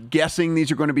I'm guessing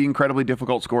these are going to be incredibly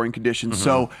difficult scoring conditions.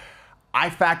 So I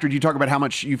factored, you talk about how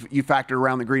much you factored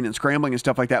around the green and scrambling and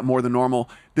stuff like that more than normal.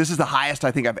 This is the highest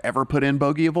I think I've ever put in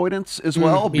bogey avoidance as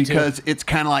well, because it's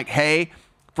kind of like, hey,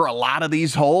 for a lot of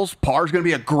these holes, par is going to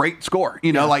be a great score.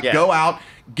 Go out,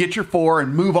 get your 4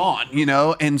 and move on,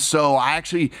 And so I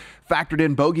actually factored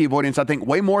in bogey avoidance, I think,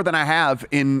 way more than I have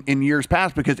in years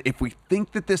past, because if we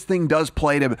think that this thing does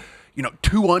play to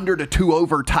 2 under to 2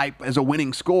 over type as a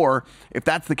winning score, if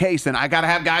that's the case, then I got to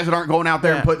have guys that aren't going out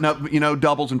there and putting up,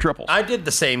 doubles and triples. I did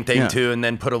the same thing too, and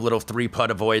then put a little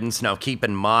 3-putt avoidance. Now, keep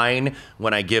in mind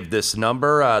when I give this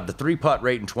number, the 3-putt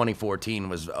rate in 2014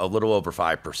 was a little over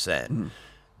 5%.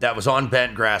 That was on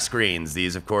bent grass greens.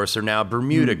 These, of course, are now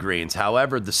Bermuda greens.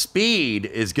 However, the speed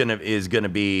is gonna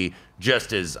be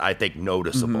just as, I think,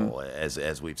 noticeable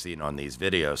as we've seen on these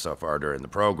videos so far during the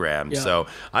program. Yeah. So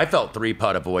I felt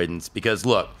 3-putt avoidance because,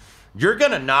 look, you're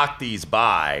gonna knock these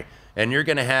by, and you're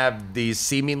gonna have these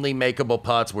seemingly makeable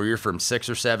putts where you're from 6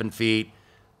 or 7 feet,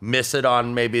 miss it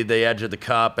on maybe the edge of the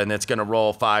cup, and it's gonna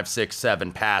roll 5, 6,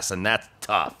 7 past, and that's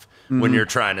tough. When you're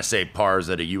trying to save pars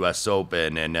at a U.S.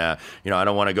 Open. And, I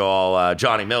don't want to go all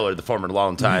Johnny Miller, the former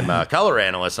longtime color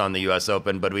analyst on the U.S.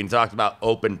 Open, but we talked about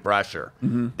open pressure.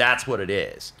 That's what it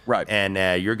is. Right.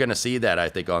 And you're going to see that, I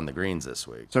think, on the greens this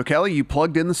week. So, Kelley, you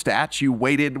plugged in the stats. You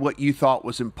weighted what you thought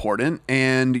was important,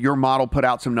 and your model put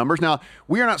out some numbers. Now,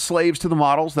 we are not slaves to the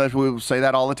models. We say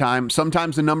that all the time.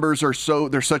 Sometimes the numbers are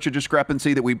there's such a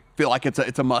discrepancy that we feel like it's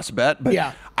a must bet. But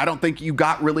I don't think you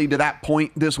got really to that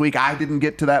point this week. I didn't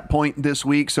get to that point. point this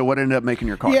week. So what ended up making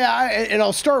your card? Yeah, and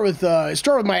I'll start with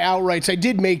my outrights. I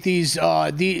did make these.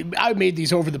 I made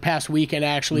these over the past weekend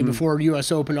actually before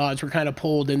U.S. Open odds were kind of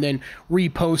pulled and then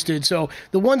reposted. So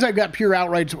the ones I've got pure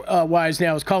outrights wise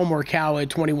now is Collin Morikawa at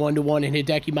 21-1 and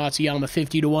Hideki Matsuyama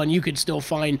 50-1. You could still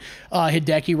find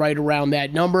Hideki right around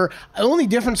that number. The only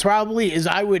difference probably is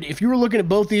if you were looking at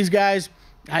both these guys,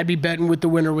 I'd be betting with the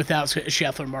winner without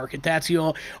Scheffler market. That's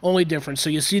the only difference.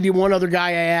 So you see the one other guy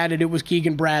I added, it was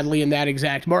Keegan Bradley in that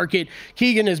exact market.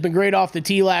 Keegan has been great off the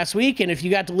tee last week, and if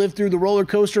you got to live through the roller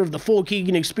coaster of the full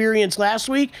Keegan experience last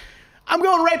week, I'm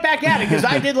going right back at it because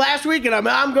I did last week, and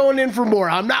I'm going in for more.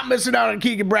 I'm not missing out on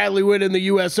Keegan Bradley winning the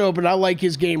U.S. Open. I like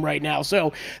his game right now.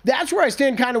 So that's where I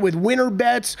stand kind of with winner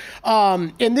bets.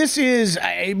 And this is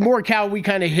Morikawa we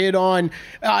kind of hit on.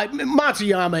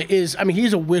 Matsuyama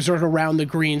he's a wizard around the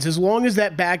greens. As long as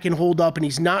that back can hold up and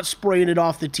he's not spraying it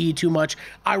off the tee too much,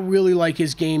 I really like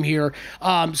his game here.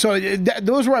 So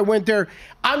those where I went there.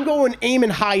 I'm going aiming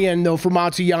high end, though, for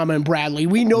Matsuyama and Bradley.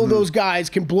 We know those guys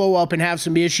can blow up and have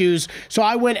some issues. So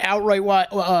I went outright,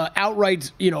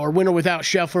 or winner without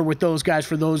Scheffler with those guys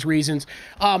for those reasons.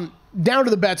 Down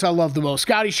to the bets I love the most.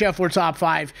 Scottie Scheffler, top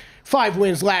 5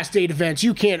 wins, last 8 events.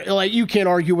 You can't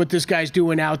argue what this guy's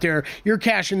doing out there. You're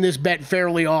cashing this bet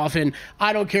fairly often.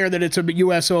 I don't care that it's a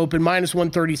U.S. Open, minus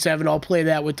 137. I'll play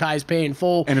that with ties paying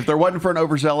full. And if there wasn't for an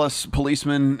overzealous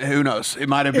policeman, who knows? It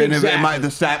might have been. Exactly.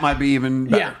 The stat might be even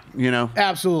better. Yeah,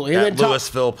 absolutely. And then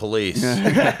Louisville police.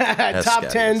 Top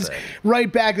 10s, right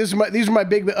back. These are my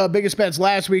biggest bets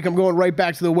last week. I'm going right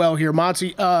back to the well here.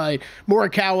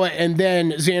 Morikawa and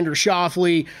then Xander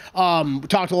Schauffele.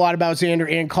 Talked a lot about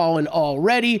Xander and Collin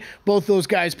already. Both those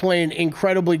guys playing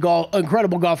incredible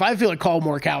golf. I feel like Collin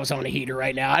Morikawa's on a heater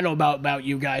right now. I don't know about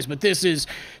you guys, but this is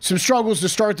some struggles to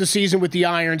start the season with the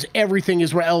irons. Everything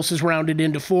else is rounded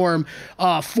into form.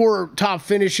 4 top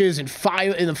finishes in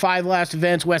the 5 last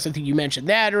events. Wes, I think you mentioned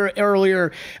that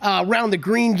earlier. Around the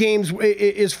green games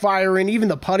is firing. Even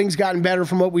the putting's gotten better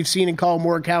from what we've seen in Collin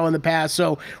Morikawa in the past.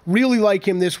 So really like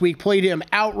him this week. Played him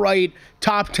outright.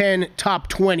 Top 10, top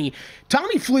 20.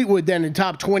 Tommy Fleetwood then in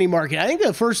top 20 market. I think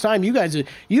the first time you guys at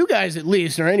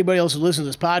least, or anybody else who listens to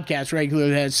this podcast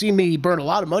regularly has seen me burn a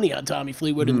lot of money on Tommy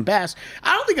Fleetwood in the past.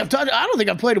 I don't think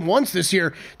I've played him once this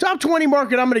year. Top 20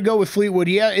 market, I'm going to go with Fleetwood.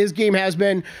 Yeah, his game has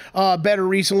been better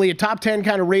recently. A top 10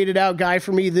 kind of rated out guy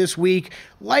for me this week.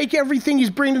 Like everything he's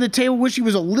bringing to the table. Wish he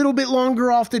was a little bit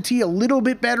longer off the tee, a little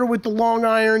bit better with the long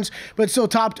irons, but still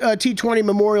top T20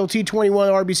 Memorial,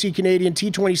 T21 RBC Canadian,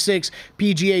 T26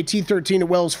 PGA, T13 at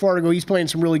Wells Fargo. He's playing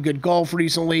some really good golf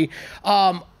recently.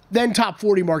 Then top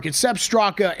 40 market, Sepp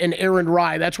Straka and Aaron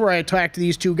Rai. That's where I attacked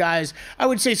these two guys. I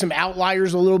would say some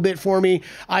outliers a little bit for me.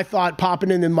 I thought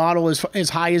popping in the model as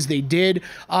high as they did.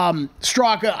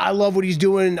 Straka, I love what he's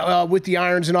doing with the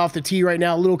irons and off the tee right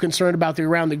now. A little concerned about the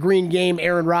around the green game.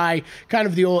 Aaron Rai, kind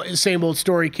of the same old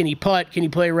story. Can he putt? Can he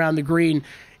play around the green?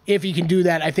 If he can do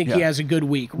that, I think he has a good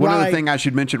week. One other thing I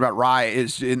should mention about Rye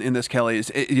is in this, Kelley,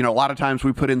 is a lot of times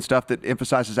we put in stuff that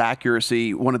emphasizes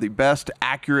accuracy. One of the best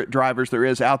accurate drivers there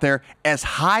is out there, as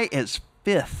high as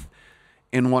 5th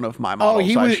in one of my models,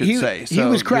 he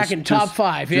was cracking top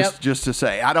 5. Just to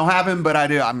say, I don't have him, but I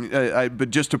do. But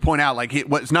just to point out, like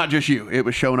it's not just you; it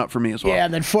was showing up for me as well. Yeah,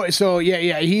 and then he was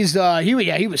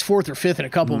 4th or 5th in a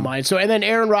couple of mine. So and then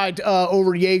Aaron Rai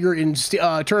over Jaeger in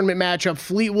tournament matchup.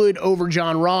 Fleetwood over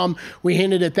John Rahm. We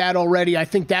hinted at that already. I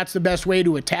think that's the best way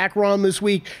to attack Rahm this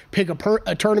week. Pick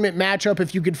a tournament matchup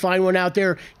if you could find one out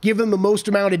there. Give him the most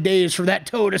amount of days for that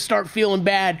toe to start feeling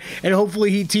bad, and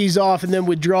hopefully he tees off and then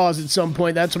withdraws at some point.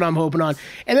 That's what I'm hoping on.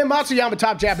 And then Matsuyama,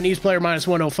 top Japanese player, minus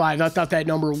 105. I thought that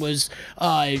number was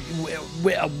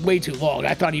way too long.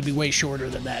 I thought he'd be way shorter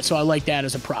than that. So I like that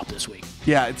as a prop this week.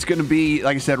 Yeah, it's going to be,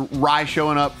 like I said, Rye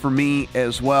showing up for me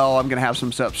as well. I'm going to have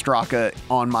some Sepp Straka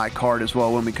on my card as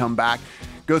well when we come back.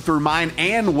 Go through mine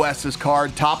and Wes's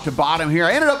card, top to bottom here.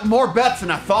 I ended up with more bets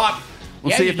than I thought.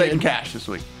 We'll see if they can cash this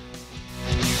week.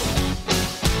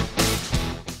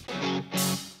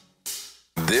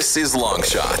 This is Long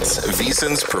Shots,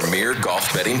 VSiN's premier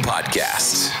golf betting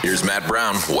podcast. Here's Matt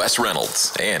Brown, Wes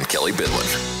Reynolds, and Kelley Bydlon.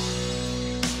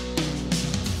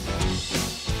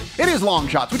 It is Long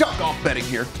Shots. We talk golf betting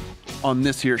here on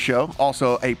this here show.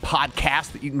 Also a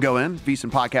podcast that you can go in,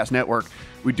 VSiN Podcast Network.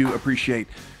 We do appreciate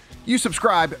you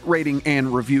subscribe, rating,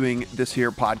 and reviewing this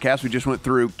here podcast. We just went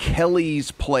through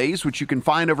Kelley's plays, which you can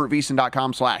find over at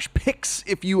VSiN.com/picks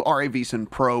if you are a VSiN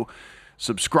Pro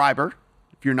subscriber.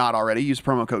 If you're not already, use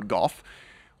promo code GOLF.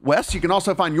 Wes, you can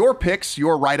also find your picks,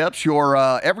 your write-ups, your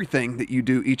everything that you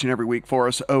do each and every week for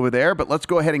us over there. But let's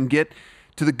go ahead and get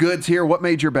to the goods here. What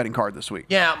made your betting card this week?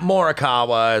 Yeah,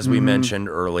 Morikawa, as we mentioned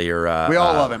earlier. We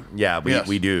all love him. Yeah,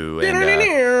 we do.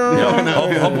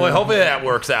 No. Hopefully that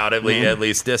works out at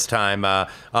least this time.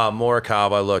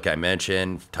 Morikawa, look, I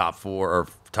mentioned top four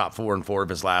and four of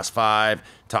his last 5,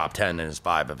 top 10 in his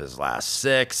 5 of his last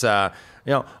 6.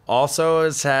 Also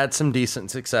has had some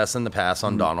decent success in the past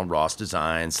on Donald Ross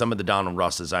designs. Some of the Donald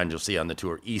Ross designs you'll see on the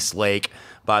tour. East Lake,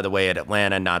 by the way, at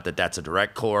Atlanta, not that that's a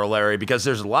direct corollary, because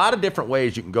there's a lot of different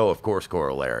ways you can go, of course,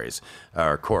 correlations,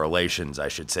 I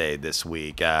should say, this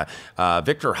week.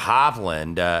 Victor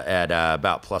Hovland at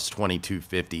about plus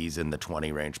 2250s in the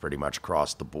 20 range pretty much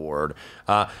across the board.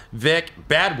 Vic,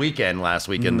 bad weekend last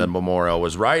week in the Memorial,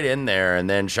 was right in there and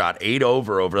then shot 8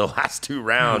 over the last 2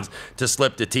 rounds to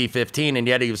slip to T15, and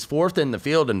yet he was 4th in the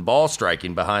field in ball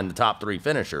striking behind the top 3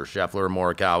 finishers, Scheffler,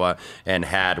 Morikawa, and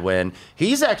Hadwin.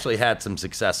 He's actually had some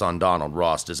success on Donald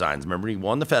Ross designs. Remember, he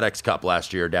won the FedEx Cup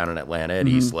last year down in Atlanta at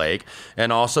East Lake,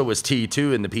 and also was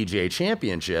T2 in the PGA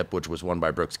Championship, which was won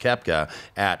by Brooks Koepka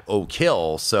at Oak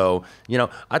Hill. So,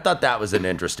 I thought that was an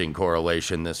interesting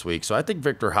correlation this week. So I think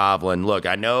Victor Hovland, look,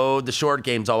 I know the short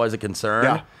game's always a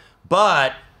concern,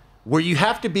 but where you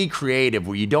have to be creative,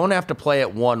 where you don't have to play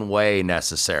it one way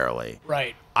necessarily.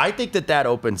 Right. I think that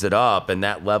opens it up and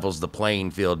that levels the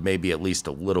playing field maybe at least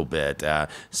a little bit.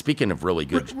 Speaking of really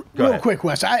good... Real quick,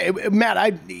 Wes.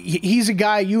 Matt, he's a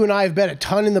guy you and I have bet a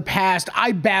ton in the past.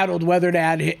 I battled whether to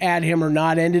add him or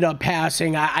not, ended up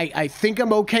passing. I think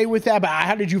I'm okay with that, but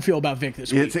how did you feel about Vic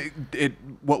this week?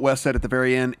 What Wes said at the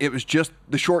very end, it was just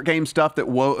the short game stuff that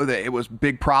it was a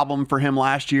big problem for him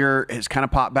last year. It's kind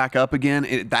of popped back up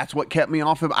again. That's what kept me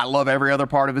off him. I love every other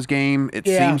part of his game. It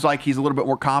seems like he's a little bit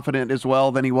more confident as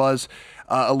well than he was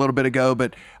a little bit ago,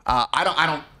 but I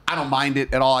don't mind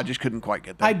it at all. I just couldn't quite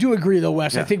get there. I do agree, though,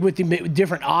 Wes. I think with the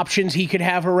different options he could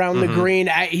have around the green,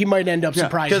 he might end up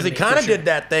surprising. Because he kind of did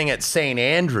that thing at St.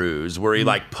 Andrews where he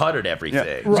putted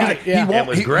everything. Right. It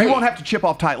was great. He won't have to chip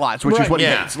off tight lies, which is what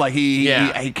he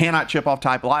hates. He cannot chip off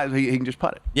tight lies. He can just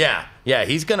putt it. Yeah,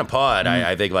 he's going to putt,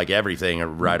 I think, like everything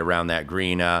right around that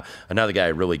green. Another guy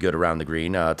really good around the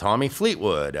green, Tommy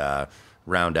Fleetwood.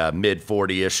 Around mid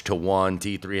 40-ish to 1,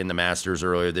 T3 in the Masters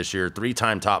earlier this year,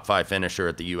 3-time top 5 finisher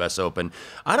at the U.S. Open.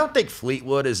 I don't think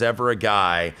Fleetwood is ever a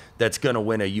guy that's going to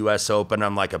win a U.S. Open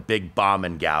on like a big bomb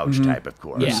and gouge type of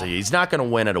course. Yeah. So he's not going to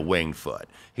win at a Winged Foot.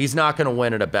 He's not going to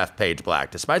win at a Bethpage Black,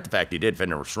 despite the fact he did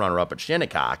finish runner-up at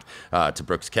Shinnecock to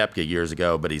Brooks Koepka years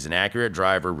ago, but he's an accurate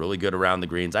driver, really good around the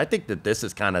greens. I think that this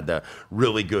is kind of the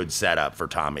really good setup for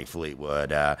Tommy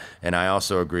Fleetwood. And I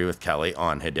also agree with Kelley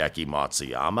on Hideki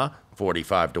Matsuyama.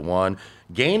 45 to 1.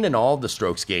 Gained in all the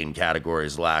strokes gained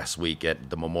categories last week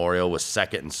at the Memorial, was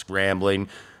second in scrambling.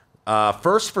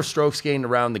 First for strokes gained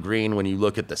around the green when you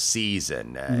look at the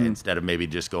season, instead of maybe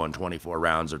just going 24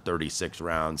 rounds or 36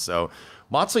 rounds. So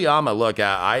Matsuyama, look,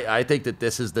 I think that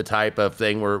this is the type of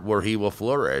thing where he will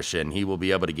flourish and he will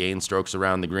be able to gain strokes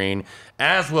around the green,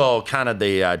 as will kind of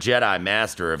the Jedi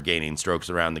master of gaining strokes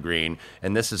around the green.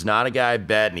 And this is not a guy I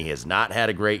bet, and he has not had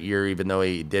a great year, even though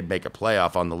he did make a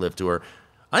playoff on the LIV Tour.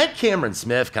 I think Cameron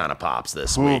Smith kind of pops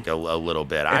this week a little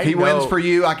bit. If he wins for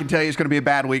you, I can tell you it's going to be a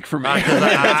bad week for me. I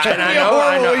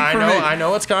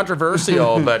know it's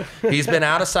controversial, but he's been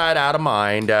out of sight, out of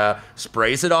mind,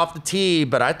 sprays it off the tee.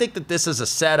 But I think that this is a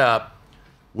setup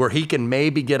where he can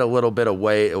maybe get a little bit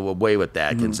away with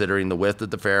that, considering the width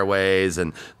of the fairways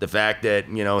and the fact that,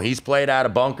 he's played out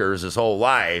of bunkers his whole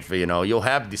life. You'll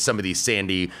have some of these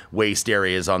sandy waste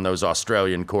areas on those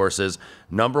Australian courses.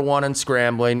 Number 1 in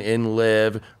scrambling in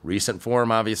LIV. Recent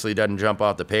form obviously doesn't jump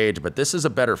off the page, but this is a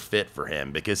better fit for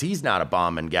him because he's not a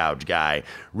bomb and gouge guy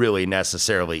really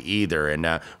necessarily either.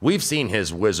 And we've seen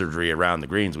his wizardry around the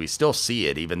greens. We still see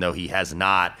it, even though he has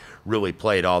not really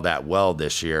played all that well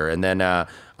this year. And then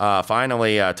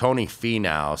finally, Tony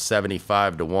Finau,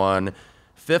 75 to 1.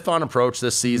 5th on approach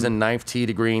this season, 9th tee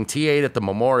to green, T8 at the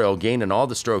Memorial, gained in all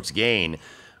the strokes gained.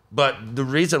 But the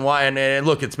reason why, and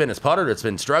look, it's been his putter that's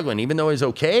been struggling, even though he's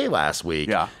okay last week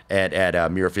at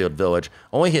Muirfield Village.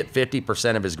 Only hit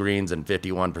 50% of his greens and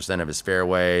 51% of his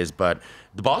fairways, but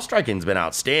the ball striking's been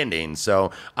outstanding.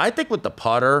 So I think with the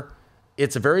putter,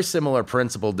 it's a very similar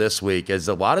principle this week, as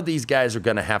a lot of these guys are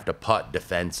going to have to putt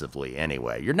defensively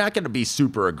anyway. You're not going to be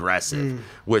super aggressive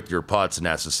with your putts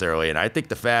necessarily, and I think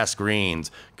the fast greens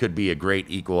could be a great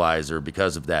equalizer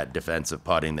because of that defensive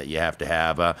putting that you have to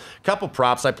have. A couple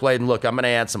props I played, and look, I'm going to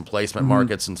add some placement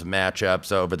markets and some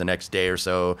matchups over the next day or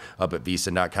so up at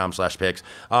VSiN.com/picks.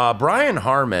 Brian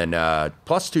Harman,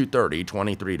 plus 230,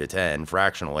 23 to 10,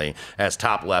 fractionally, as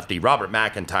top lefty. Robert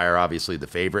McIntyre, obviously the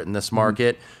favorite in this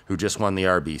market, who just won the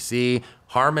RBC.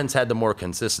 Harmon's had the more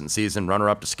consistent season,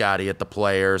 runner-up to Scottie at the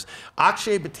Players.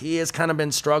 Akshay Bhatia has kind of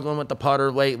been struggling with the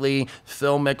putter lately.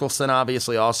 Phil Mickelson,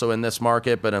 obviously, also in this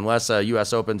market, but unless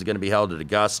U.S. Open's going to be held at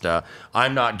Augusta,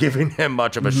 I'm not giving him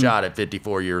much of a shot at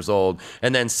 54 years old.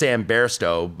 And then Sam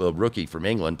Bairstow, a rookie from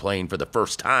England, playing for the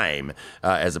first time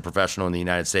as a professional in the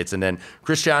United States. And then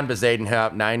Christian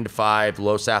Bezuidenhout, 9-5,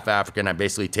 low South African. I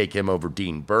basically take him over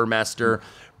Dean Burmester.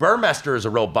 Burmester is a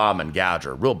real bomb and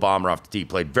gouger, real bomber off the tee,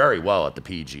 played very well at the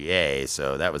PGA,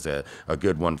 so that was a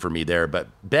good one for me there. But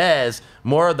Bez,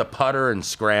 more of the putter and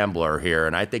scrambler here,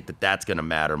 and I think that's going to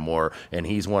matter more, and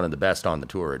he's one of the best on the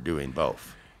tour at doing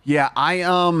both. Yeah, we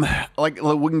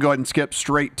can go ahead and skip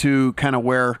straight to kind of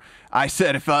where I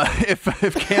said if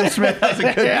Cam Smith has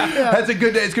a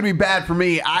good day, it's going to be bad for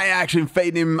me. I actually am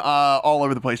fading him all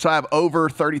over the place. So I have over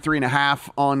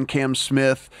 33.5 on Cam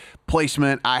Smith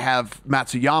placement. I have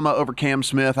Matsuyama over Cam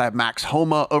Smith. I have Max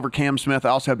Homa over Cam Smith. I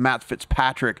also have Matt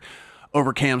Fitzpatrick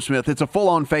over Cam Smith. It's a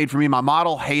full-on fade for me. My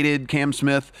model hated Cam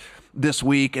Smith this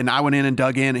week, and I went in and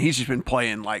dug in, and he's just been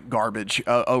playing like garbage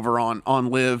over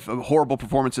on Live. A horrible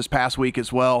performance this past week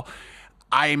as well.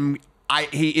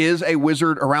 He is a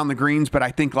wizard around the greens, but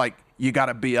I think like you got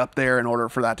to be up there in order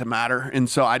for that to matter. And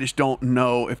so I just don't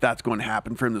know if that's going to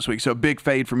happen for him this week. So big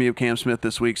fade for me of Cam Smith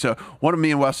this week. So one of me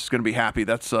and Wes is going to be happy.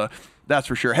 That's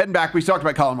for sure. Heading back, we talked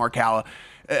about Colin Morikawa.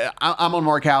 I'm on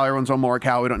Morikawa. Everyone's on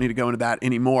Morikawa. We don't need to go into that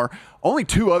anymore. Only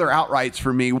two other outrights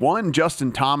for me. One,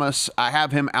 Justin Thomas. I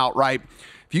have him outright.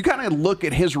 If you kind of look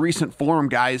at his recent form,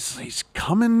 guys, he's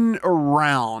coming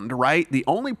around, right? The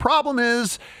only problem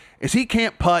is he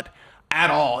can't putt at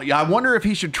all. Yeah, I wonder if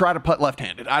he should try to putt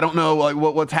left-handed. I don't know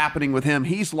what's happening with him.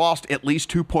 He's lost at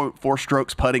least 2.4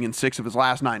 strokes putting in 6 of his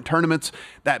last 9 tournaments.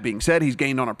 That being said, he's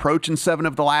gained on approach in 7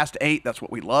 of the last 8. That's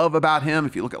what we love about him.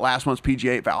 If you look at last month's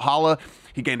PGA at Valhalla,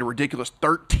 he gained a ridiculous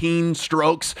 13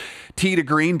 strokes tee to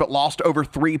green, but lost over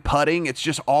 3 putting. It's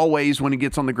just always when he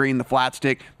gets on the green, the flat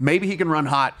stick. Maybe he can run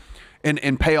hot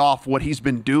and pay off what he's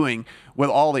been doing with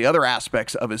all the other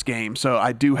aspects of his game. So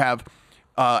I do have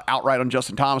outright on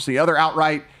Justin Thomas. The other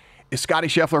outright is Scottie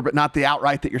Scheffler, but not the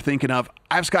outright that you're thinking of.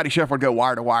 I have Scottie Scheffler go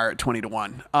wire to wire at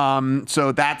 20-1.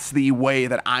 So that's the way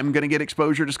that I'm going to get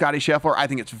exposure to Scottie Scheffler. I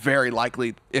think it's very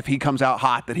likely if he comes out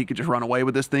hot that he could just run away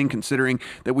with this thing, considering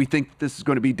that we think this is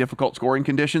going to be difficult scoring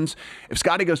conditions. If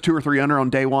Scottie goes 2 or 3 under on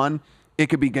day one, it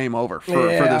could be game over for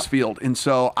this field. And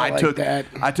so I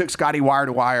took Scottie wire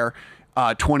to wire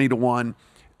 20-1.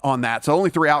 On that. So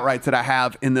only 3 outrights that I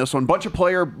have in this one. Bunch of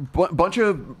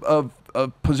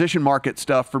position market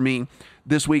stuff for me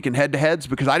this week in head-to-heads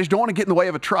because I just don't want to get in the way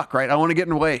of a truck, right? I want to get in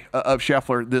the way of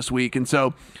Scheffler this week. And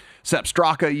so Sepp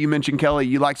Straka, you mentioned, Kelley,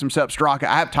 you like some Sepp Straka.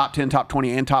 I have top 10, top 20,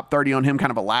 and top 30 on him,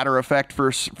 kind of a ladder effect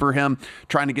for him,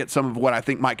 trying to get some of what I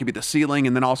think might be the ceiling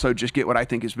and then also just get what I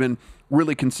think has been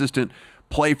really consistent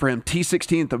play for him.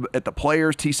 T16 at the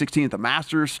Players, T16 at the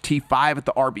Masters, T5 at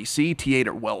the RBC, T8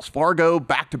 at Wells Fargo,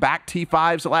 back-to-back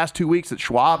T5s the last 2 weeks at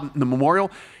Schwab, the Memorial.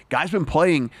 Guy's been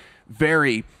playing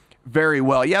very, very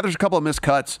well. Yeah, there's a couple of missed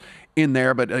cuts in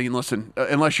there, but listen,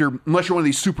 unless you're one of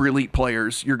these super elite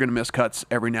players, you're going to miss cuts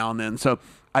every now and then. So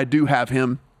I do have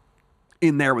him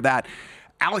in there with that.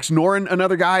 Alex Noren,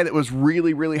 another guy that was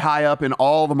really, really high up in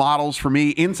all the models for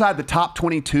me, inside the top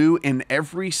 22 in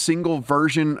every single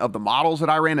version of the models that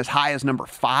I ran, as high as number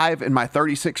 5 in my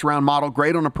 36-round model.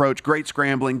 Great on approach, great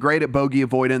scrambling, great at bogey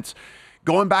avoidance.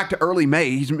 Going back to early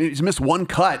May, he's missed 1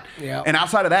 cut, and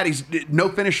outside of that, he's no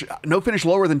finish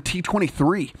lower than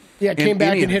T23. Yeah, came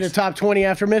back and hit a top 20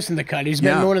 after missing the cut. He's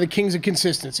been one of the kings of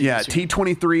consistency. Yeah,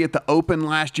 T23 at the Open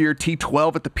last year,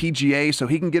 T12 at the PGA, so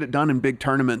he can get it done in big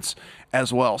tournaments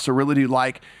as well. So really do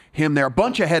like him there. A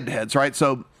bunch of head-to-heads, right?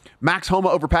 So Max Homa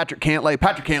over Patrick Cantlay.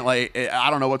 Patrick Cantlay, I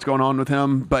don't know what's going on with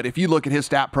him, but if you look at his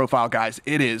stat profile, guys,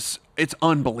 it's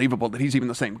unbelievable that he's even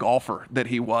the same golfer that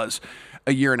he was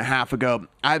a year and a half ago.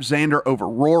 I have Xander over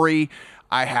Rory.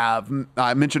 I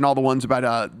mentioned all the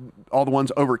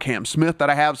ones over Cam Smith that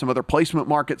I have, some other placement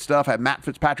market stuff. I have Matt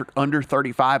Fitzpatrick under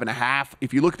 35.5.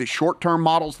 If you look at the short-term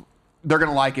models, they're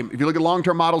going to like him. If you look at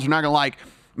long-term models, you're not going to like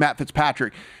Matt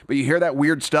Fitzpatrick. But you hear that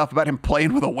weird stuff about him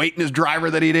playing with a weight in his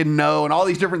driver that he didn't know and all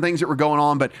these different things that were going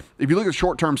on. But if you look at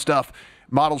short-term stuff,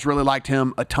 models really liked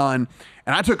him a ton.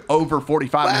 And I took over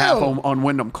 45.5 on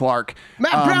Wyndham Clark.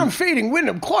 Matt Brown fading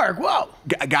Wyndham Clark. Whoa.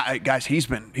 Guys, he's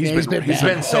been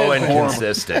so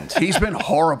inconsistent. He's been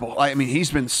horrible. I mean, he's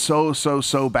been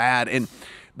so bad. And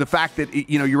the fact that,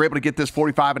 you're able to get this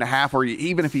 45.5, or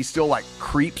even if he still like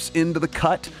creeps into the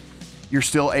cut, you're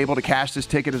still able to cash this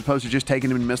ticket as opposed to just taking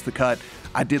him and miss the cut.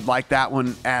 I did like that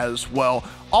one as well.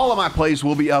 All of my plays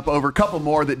will be up over. A couple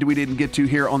more that we didn't get to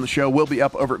here on the show will be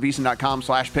up over at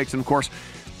VSiN.com/picks. And of course,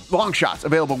 long shots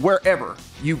available wherever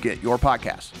you get your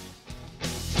podcasts.